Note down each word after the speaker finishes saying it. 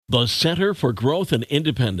The Center for Growth and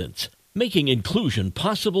Independence, making inclusion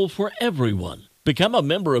possible for everyone. Become a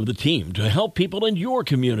member of the team to help people in your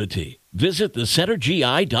community. Visit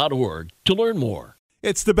thecentergi.org to learn more.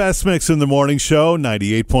 It's the best mix in the morning show,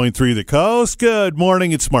 98.3 The Coast. Good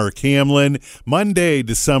morning, it's Mark Hamlin. Monday,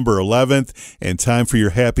 December 11th, and time for your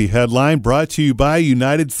happy headline brought to you by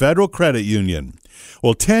United Federal Credit Union.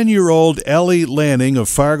 Well, 10-year-old Ellie Lanning of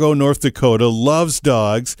Fargo, North Dakota loves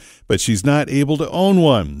dogs, but she's not able to own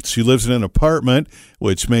one. She lives in an apartment,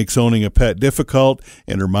 which makes owning a pet difficult,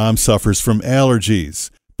 and her mom suffers from allergies.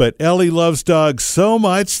 But Ellie loves dogs so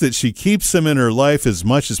much that she keeps them in her life as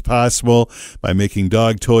much as possible by making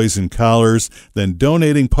dog toys and collars, then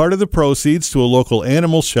donating part of the proceeds to a local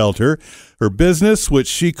animal shelter. Her business, which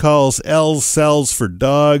she calls Elle's Cells for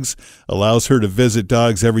Dogs, allows her to visit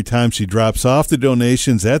dogs every time she drops off the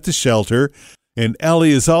donations at the shelter. And Ellie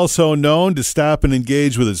is also known to stop and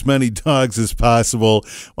engage with as many dogs as possible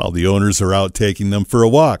while the owners are out taking them for a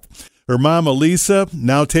walk. Her mom, Elisa,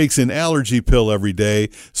 now takes an allergy pill every day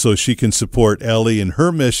so she can support Ellie in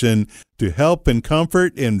her mission to help and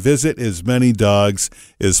comfort and visit as many dogs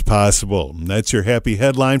as possible. And that's your happy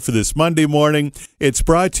headline for this Monday morning. It's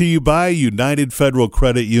brought to you by United Federal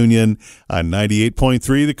Credit Union on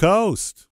 98.3 The Coast.